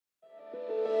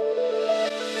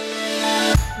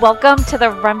Welcome to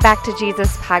the Run Back to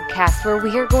Jesus podcast, where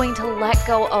we are going to let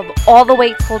go of all the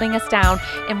weights holding us down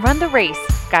and run the race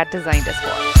God designed us for.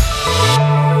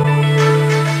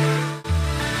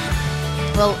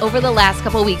 Well, over the last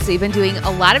couple of weeks, we've been doing a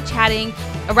lot of chatting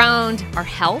around our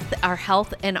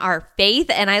health and our faith.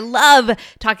 And I love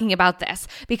talking about this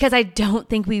because I don't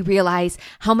think we realize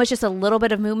how much just a little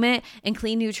bit of movement and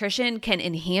clean nutrition can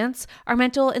enhance our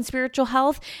mental and spiritual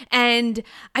health. And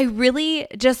I really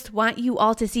just want you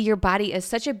all to see your body as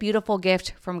such a beautiful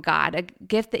gift from God, a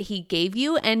gift that He gave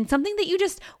you and something that you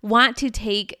just want to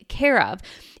take care of.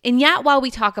 And yet, while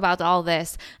we talk about all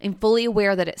this, I'm fully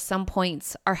aware that at some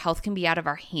points our health can be out of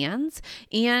our hands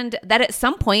and that at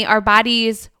some point our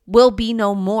bodies will be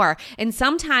no more. And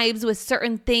sometimes with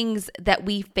certain things that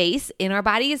we face in our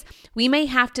bodies, we may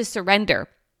have to surrender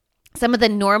some of the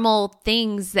normal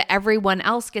things that everyone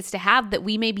else gets to have that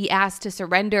we may be asked to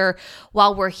surrender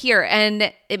while we're here.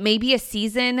 And it may be a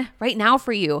season right now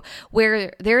for you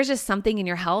where there's just something in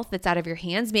your health that's out of your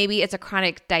hands. Maybe it's a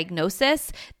chronic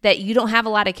diagnosis that you don't have a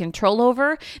lot of control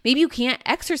over. Maybe you can't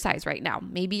exercise right now.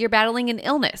 Maybe you're battling an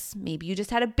illness. Maybe you just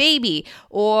had a baby,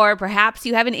 or perhaps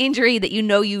you have an injury that you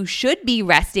know you should be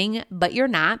resting, but you're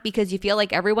not because you feel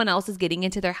like everyone else is getting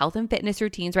into their health and fitness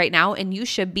routines right now and you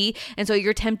should be. And so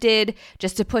you're tempted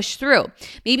just to push through.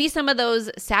 Maybe some of those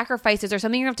sacrifices are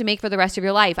something you have to make for the rest of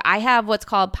your life. I have what's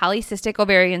called polycystic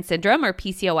ovarian syndrome, or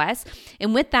PCOS.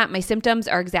 And with that, my symptoms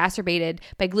are exacerbated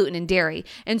by gluten and dairy.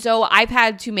 And so I've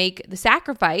had to make the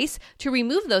sacrifice to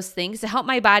remove those things to help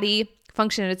my body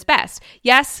function at its best.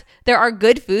 Yes, there are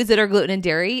good foods that are gluten and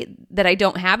dairy that I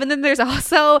don't have. And then there's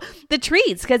also the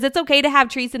treats, because it's okay to have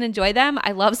treats and enjoy them.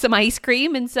 I love some ice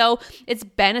cream. And so it's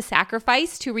been a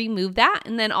sacrifice to remove that.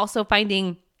 And then also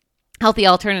finding healthy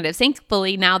alternatives.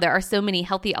 Thankfully, now there are so many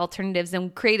healthy alternatives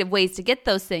and creative ways to get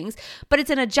those things, but it's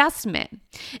an adjustment.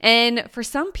 And for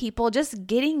some people, just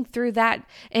getting through that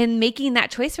and making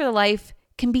that choice for their life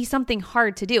can be something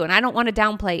hard to do. And I don't want to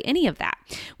downplay any of that.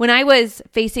 When I was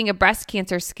facing a breast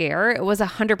cancer scare, it was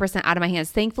 100% out of my hands.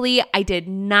 Thankfully, I did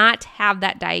not have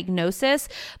that diagnosis.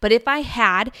 But if I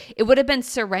had, it would have been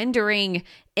surrendering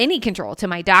any control to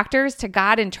my doctors, to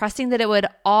God, and trusting that it would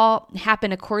all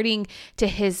happen according to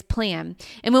His plan.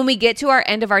 And when we get to our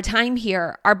end of our time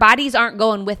here, our bodies aren't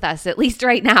going with us, at least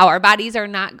right now. Our bodies are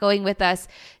not going with us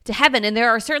to heaven. And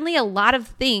there are certainly a lot of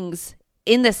things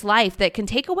in this life that can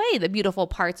take away the beautiful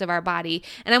parts of our body.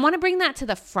 And I want to bring that to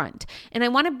the front. And I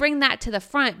want to bring that to the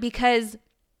front because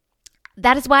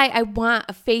that is why I want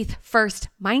a faith-first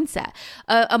mindset,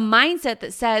 a mindset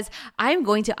that says, I'm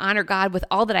going to honor God with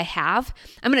all that I have.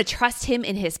 I'm going to trust Him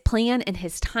in His plan and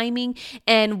His timing,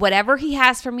 and whatever He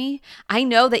has for me, I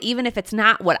know that even if it's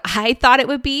not what I thought it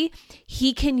would be,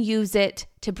 He can use it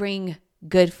to bring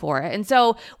good for it. And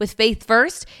so with faith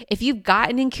first, if you've got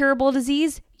an incurable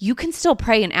disease, you can still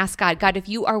pray and ask God, if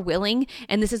you are willing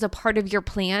and this is a part of your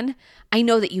plan, I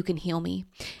know that you can heal me.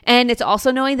 And it's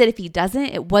also knowing that if He doesn't,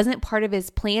 it wasn't part of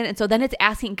His plan. And so then it's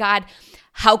asking God,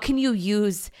 how can you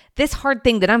use this hard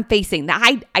thing that I'm facing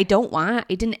that I don't want,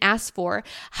 I didn't ask for?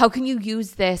 How can you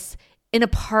use this in a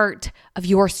part of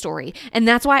your story? And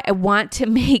that's why I want to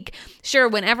make sure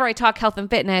whenever I talk health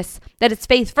and fitness that it's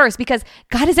faith first, because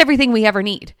God is everything we ever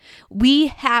need. We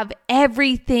have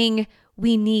everything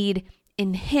we need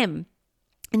in Him.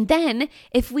 And then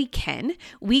if we can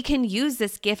use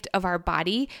this gift of our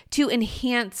body to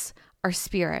enhance our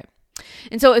spirit.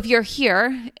 And so if you're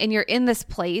here and you're in this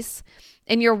place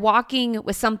and you're walking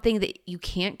with something that you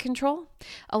can't control,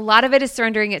 a lot of it is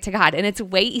surrendering it to God. And it's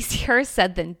way easier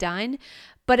said than done.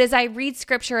 But as I read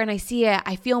scripture and I see it,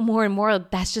 I feel more and more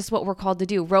that's just what we're called to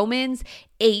do. Romans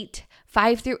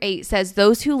 8:5-8 says,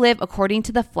 those who live according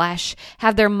to the flesh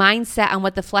have their mind set on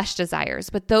what the flesh desires,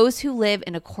 but those who live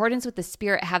in accordance with the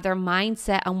Spirit have their mind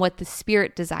set on what the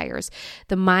Spirit desires.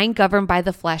 The mind governed by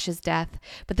the flesh is death,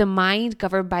 but the mind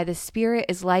governed by the Spirit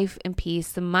is life and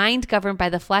peace. The mind governed by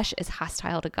the flesh is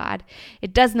hostile to God.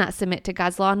 It does not submit to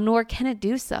God's law, nor can it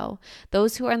do so.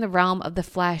 Those who are in the realm of the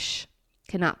flesh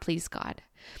cannot please God.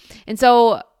 And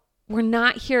so we're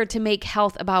not here to make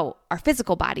health about our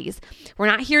physical bodies. We're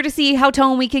not here to see how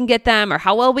toned we can get them or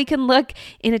how well we can look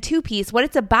in a two-piece. What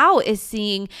it's about is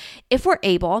seeing, if we're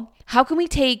able, how can we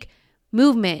take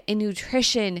movement and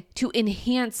nutrition to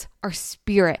enhance our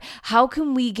spirit? How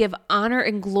can we give honor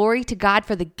and glory to God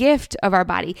for the gift of our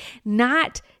body?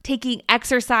 Not taking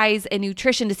exercise and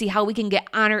nutrition to see how we can get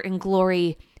honor and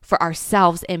glory for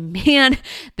ourselves. And man,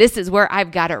 this is where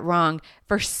I've got it wrong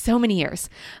for so many years.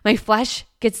 My flesh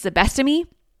gets the best of me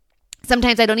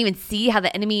Sometimes I don't even see how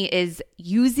the enemy is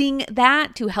using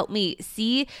that to help me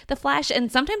see the flesh.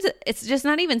 And sometimes it's just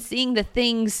not even seeing the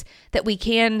things that we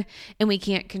can and we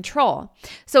can't control.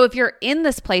 So if you're in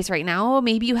this place right now,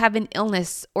 maybe you have an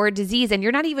illness or a disease and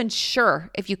you're not even sure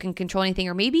if you can control anything,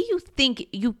 or maybe you think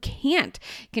you can't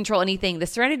control anything. The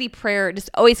Serenity Prayer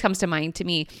just always comes to mind to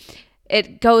me.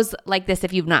 It goes like this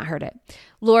if you've not heard it.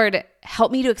 Lord,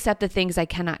 help me to accept the things I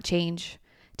cannot change,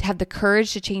 to have the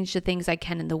courage to change the things I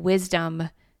can, and the wisdom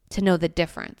to know the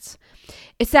difference.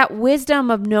 It's that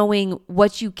wisdom of knowing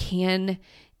what you can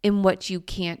and what you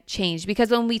can't change. Because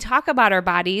when we talk about our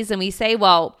bodies and we say,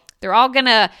 well, they're all going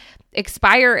to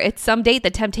expire at some date, the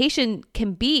temptation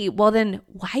can be, well, then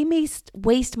why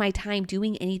waste my time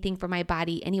doing anything for my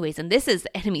body anyways? And this is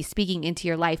the enemy speaking into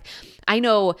your life. I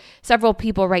know several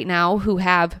people right now who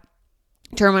have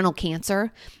terminal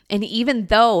cancer. And even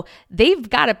though they've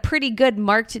got a pretty good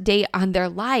marked date on their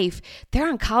life,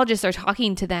 their oncologists are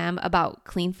talking to them about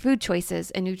clean food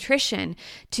choices and nutrition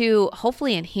to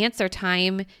hopefully enhance their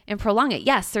time and prolong it.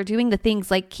 Yes, they're doing the things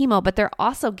like chemo, but they're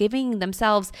also giving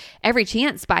themselves every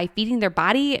chance by feeding their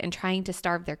body and trying to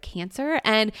starve their cancer.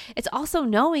 And it's also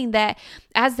knowing that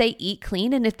as they eat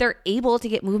clean, and if they're able to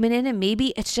get movement in, and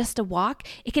maybe it's just a walk,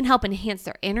 it can help enhance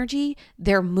their energy,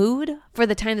 their mood for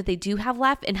the time that they do have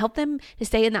left, and help them to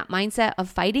stay in that mindset of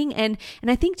fighting. And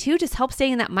I think too, just help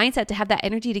stay in that mindset to have that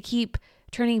energy to keep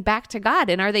turning back to God.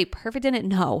 And are they perfect in it?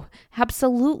 No,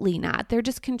 absolutely not. They're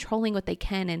just controlling what they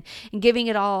can and giving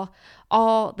it all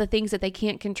the things that they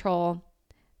can't control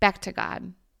back to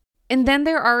God. And then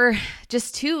there are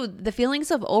just too, the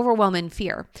feelings of overwhelm and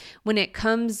fear when it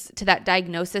comes to that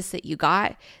diagnosis that you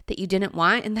got that you didn't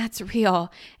want. And that's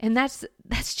real. And that's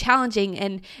challenging.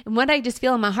 And what I just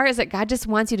feel in my heart is that God just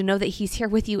wants you to know that He's here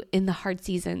with you in the hard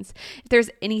seasons. If there's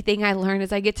anything I learned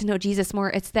as I get to know Jesus more,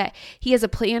 it's that He has a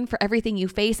plan for everything you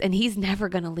face, and He's never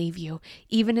going to leave you,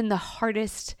 even in the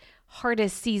hardest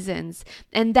seasons.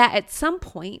 And that at some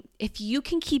point, if you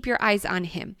can keep your eyes on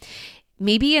Him,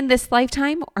 maybe in this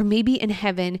lifetime or maybe in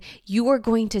heaven, you are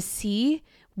going to see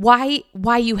why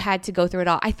you had to go through it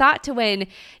all. I thought to when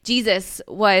Jesus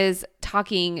was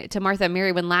talking to Martha and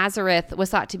Mary when Lazarus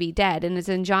was thought to be dead, and it's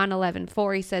in John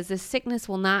 11:4, He says, "This sickness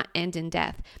will not end in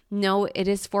death. No, it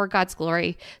is for God's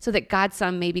glory, so that God's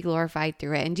Son may be glorified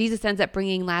through it." And Jesus ends up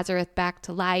bringing Lazarus back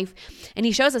to life, and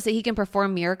He shows us that He can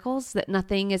perform miracles, that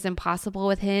nothing is impossible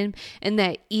with Him, and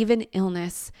that even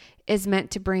illness is meant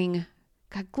to bring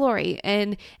God glory.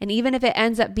 And even if it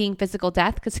ends up being physical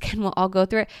death, because again, we'll all go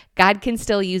through it, God can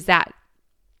still use that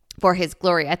for His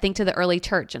glory. I think to the early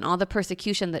church and all the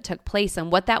persecution that took place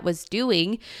and what that was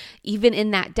doing, even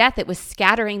in that death, it was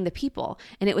scattering the people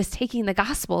and it was taking the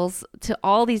gospels to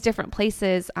all these different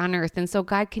places on earth. And so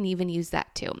God can even use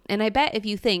that too. And I bet if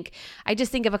you think, I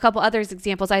just think of a couple others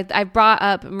examples. I've brought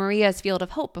up Maria's Field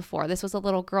of Hope before. This was a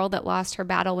little girl that lost her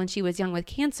battle when she was young with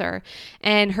cancer,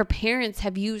 and her parents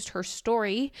have used her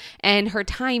story and her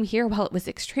time here, while it was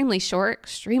extremely short,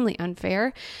 extremely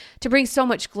unfair, to bring so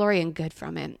much glory and good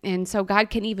from it. And so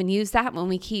God can even use that when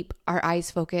we keep our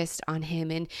eyes focused on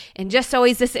Him. And just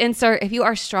always this insert, if you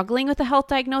are struggling with a health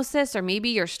diagnosis, or maybe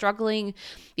you're struggling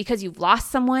because you've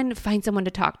lost someone, find someone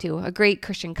to talk to, a great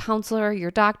Christian counselor,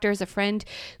 your doctors, a friend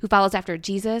who follows after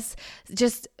Jesus.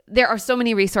 There are so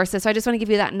many resources. So I just want to give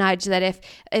you that nudge that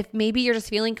if maybe you're just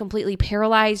feeling completely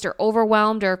paralyzed or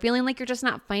overwhelmed, or feeling like you're just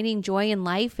not finding joy in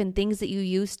life and things that you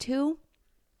used to,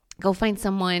 go find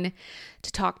someone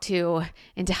to talk to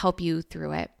and to help you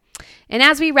through it. And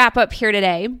as we wrap up here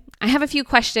today, I have a few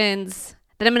questions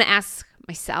that I'm going to ask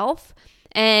myself,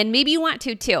 and maybe you want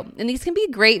to too. And these can be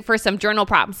great for some journal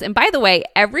prompts. And by the way,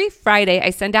 every Friday I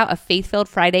send out a Faith-Filled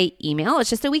Friday email. It's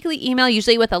just a weekly email,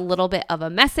 usually with a little bit of a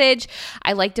message.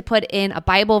 I like to put in a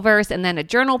Bible verse and then a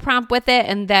journal prompt with it,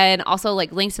 and then also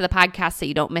like links to the podcast so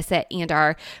you don't miss it, and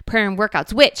our prayer and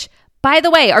workouts, which, by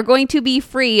the way, are going to be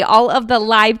free, all of the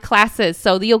live classes.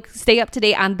 So you'll stay up to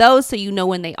date on those so you know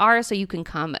when they are, so you can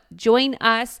come join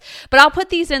us. But I'll put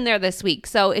these in there this week.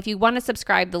 So if you want to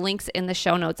subscribe, the link's in the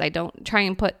show notes. I don't try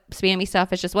and put spammy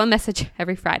stuff. It's just one message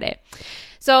every Friday.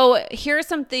 So here are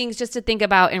some things just to think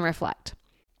about and reflect.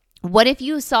 What if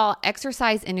you saw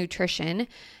exercise and nutrition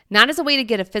not as a way to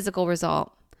get a physical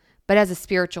result, but as a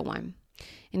spiritual one?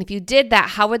 And if you did that,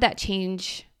 how would that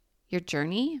change your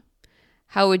journey?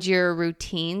 How would your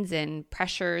routines and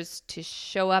pressures to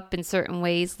show up in certain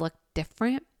ways look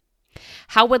different?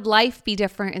 How would life be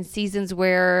different in seasons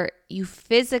where you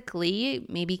physically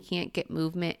maybe can't get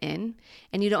movement in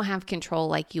and you don't have control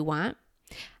like you want?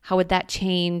 How would that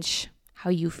change how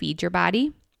you feed your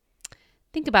body?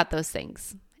 Think about those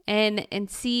things and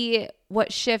see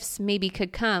what shifts maybe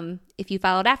could come if you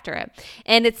followed after it.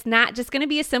 And it's not just going to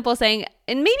be a simple saying,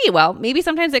 and maybe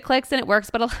sometimes it clicks and it works,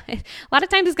 but a lot of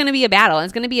times it's going to be a battle, and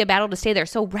it's going to be a battle to stay there.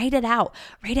 So write it out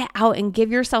and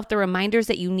give yourself the reminders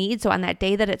that you need. So on that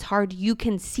day that it's hard, you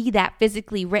can see that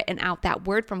physically written out, that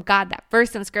word from God, that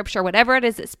verse in scripture, whatever it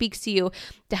is that speaks to you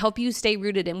to help you stay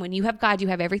rooted. And when you have God, you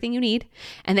have everything you need,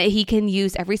 and that he can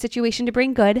use every situation to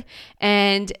bring good,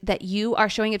 and that you are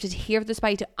showing up to hear this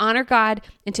body, to honor God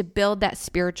and to build that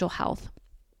spiritual health.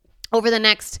 Over the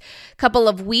next couple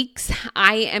of weeks,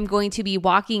 I am going to be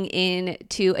walking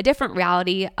into a different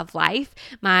reality of life.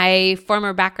 My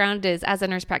former background is as a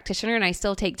nurse practitioner, and I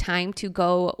still take time to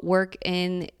go work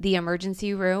in the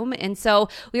emergency room. And so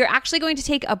we are actually going to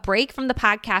take a break from the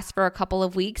podcast for a couple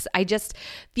of weeks. I just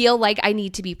feel like I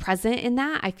need to be present in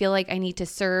that. I feel like I need to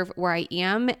serve where I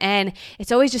am. And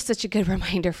it's always just such a good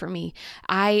reminder for me.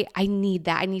 I need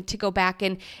that. I need to go back,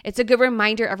 and it's a good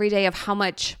reminder every day of how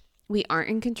much we aren't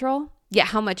in control, yet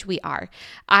how much we are.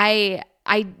 I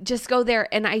just go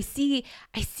there and I see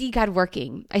God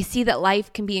working. I see that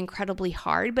life can be incredibly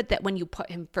hard, but that when you put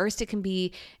him first, it can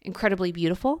be incredibly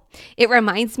beautiful. It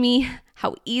reminds me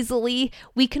how easily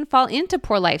we can fall into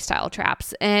poor lifestyle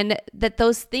traps, and that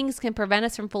those things can prevent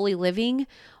us from fully living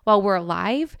while we're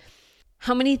alive.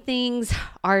 How many things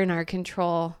are in our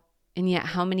control, and yet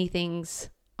how many things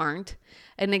aren't?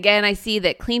 And again, I see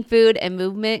that clean food and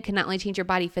movement can not only change your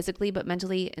body physically, but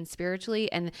mentally and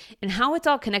spiritually, and how it's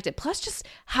all connected. Plus just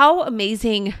how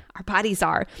amazing our bodies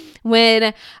are.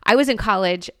 When I was in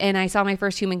college and I saw my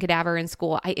first human cadaver in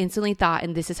school, I instantly thought,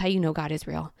 and this is how you know God is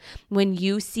real. When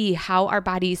you see how our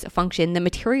bodies function, the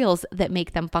materials that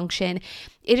make them function,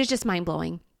 it is just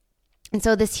mind-blowing. And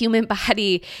so this human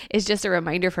body is just a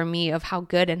reminder for me of how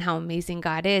good and how amazing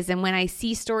God is. And when I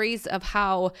see stories of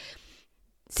how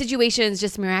situations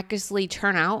just miraculously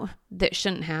turn out that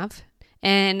shouldn't have,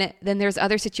 and then there's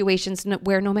other situations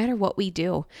where no matter what we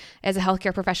do as a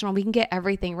healthcare professional, we can get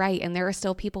everything right, and there are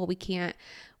still people we can't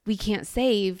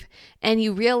save. And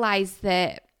you realize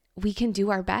that we can do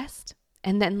our best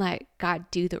and then let God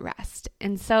do the rest.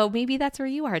 And so maybe that's where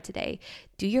you are today.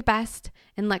 Do your best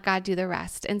and let God do the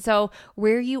rest. And so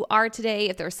where you are today,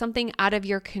 if there's something out of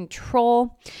your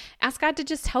control, ask God to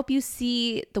just help you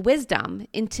see the wisdom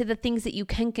into the things that you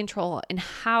can control and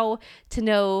how to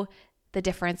know the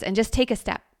difference, and just take a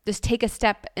step. Just take a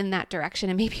step in that direction.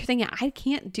 And maybe you're thinking, I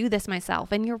can't do this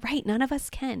myself. And you're right, none of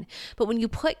us can. But when you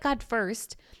put God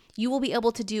first, you will be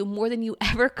able to do more than you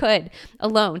ever could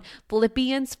alone.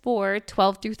 Philippians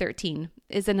 4:12-13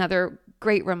 is another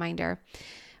great reminder.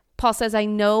 Paul says, I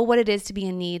know what it is to be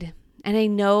in need, and I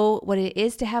know what it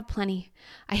is to have plenty.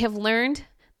 I have learned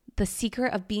the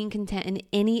secret of being content in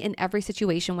any and every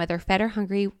situation, whether fed or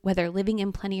hungry, whether living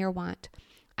in plenty or want.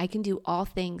 I can do all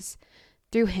things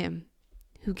through him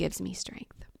who gives me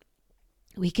strength.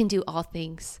 We can do all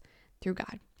things through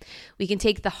God. We can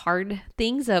take the hard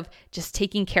things of just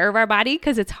taking care of our body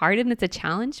because it's hard and it's a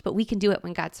challenge, but we can do it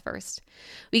when God's first.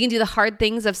 We can do the hard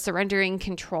things of surrendering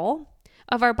control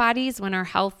of our bodies when our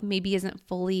health maybe isn't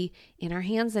fully in our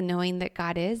hands, and knowing that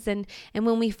God is. And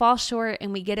when we fall short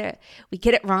and we get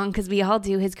it wrong, because we all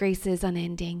do, his grace is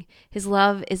unending. His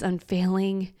love is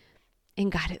unfailing,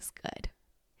 and God is good.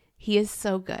 He is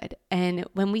so good. And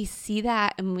when we see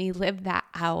that and we live that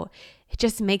out, it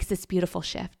just makes this beautiful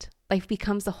shift. Life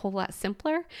becomes a whole lot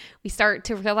simpler. We start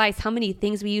to realize how many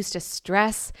things we used to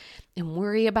stress and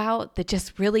worry about that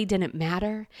just really didn't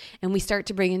matter. And we start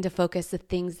to bring into focus the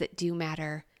things that do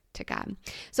matter to God.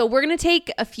 So we're going to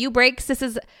take a few breaks. This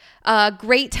is a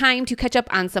great time to catch up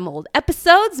on some old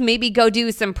episodes, maybe go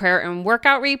do some prayer and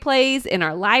workout replays in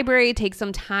our library, take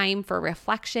some time for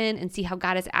reflection and see how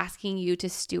God is asking you to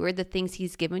steward the things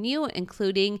he's given you,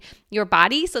 including your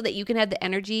body, so that you can have the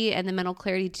energy and the mental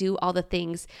clarity to do all the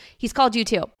things he's called you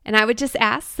to. And I would just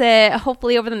ask that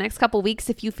hopefully over the next couple weeks,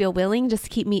 if you feel willing, just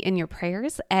keep me in your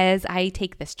prayers as I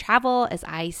take this travel, as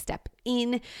I step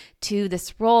in to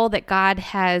this role that God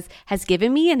has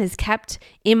given me and has kept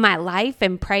in my life,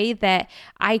 and pray that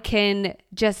I can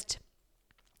just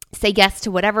say yes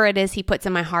to whatever it is he puts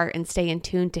in my heart and stay in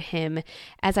tune to him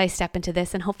as I step into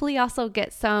this, and hopefully also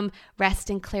get some rest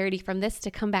and clarity from this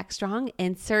to come back strong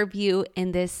and serve you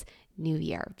in this new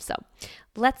year. So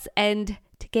let's end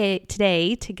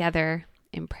today together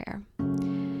in prayer.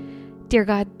 Dear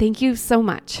God, thank you so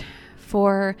much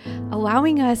for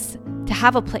allowing us to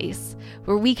have a place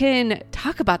where we can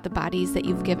talk about the bodies that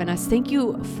you've given us. Thank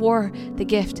you for the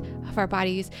gift of our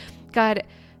bodies. God,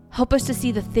 help us to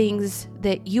see the things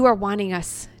that you are wanting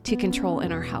us to control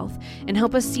in our health, and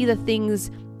help us see the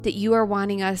things that you are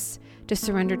wanting us to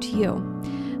surrender to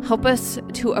you. Help us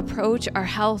to approach our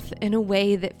health in a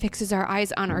way that fixes our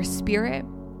eyes on our spirit.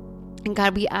 And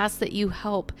God, we ask that you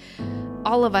help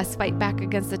all of us fight back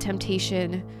against the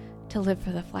temptation to live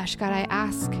for the flesh. God, I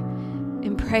ask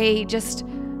and pray just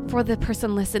for the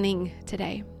person listening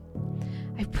today.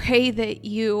 I pray that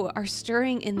you are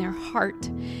stirring in their heart,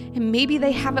 and maybe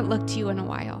they haven't looked to you in a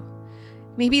while.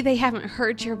 Maybe they haven't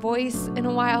heard your voice in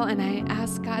a while, and I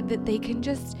ask, God, that they can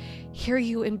just hear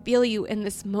you and feel you in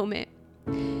this moment.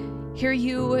 Hear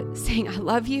you saying, I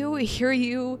love you. Hear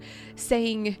you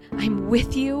saying, I'm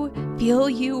with you. Feel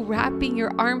you wrapping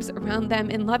your arms around them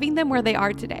and loving them where they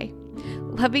are today.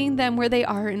 Loving them where they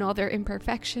are in all their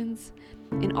imperfections,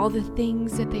 in all the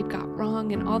things that they've got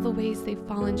wrong, in all the ways they've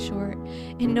fallen short,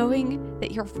 and knowing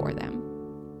that you're for them.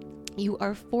 You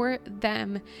are for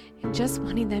them and just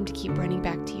wanting them to keep running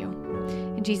back to you.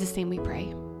 In Jesus' name we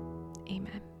pray.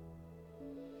 Amen.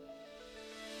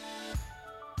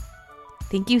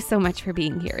 Thank you so much for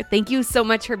being here. Thank you so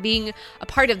much for being a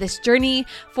part of this journey,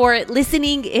 for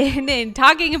listening in and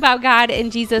talking about God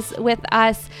and Jesus with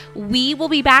us. We will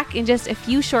be back in just a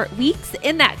few short weeks.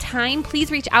 In that time,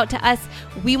 please reach out to us.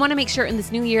 We want to make sure in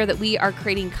this new year that we are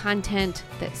creating content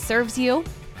that serves you,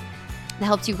 that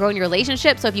helps you grow in your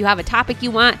relationship. So if you have a topic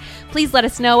you want, please let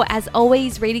us know. As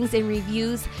always, ratings and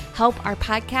reviews help our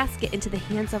podcast get into the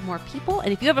hands of more people.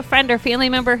 And if you have a friend or family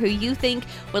member who you think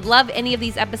would love any of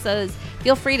these episodes,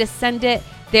 feel free to send it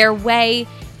their way.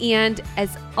 And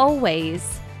as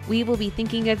always, we will be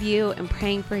thinking of you and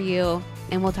praying for you,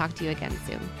 and we'll talk to you again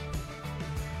soon.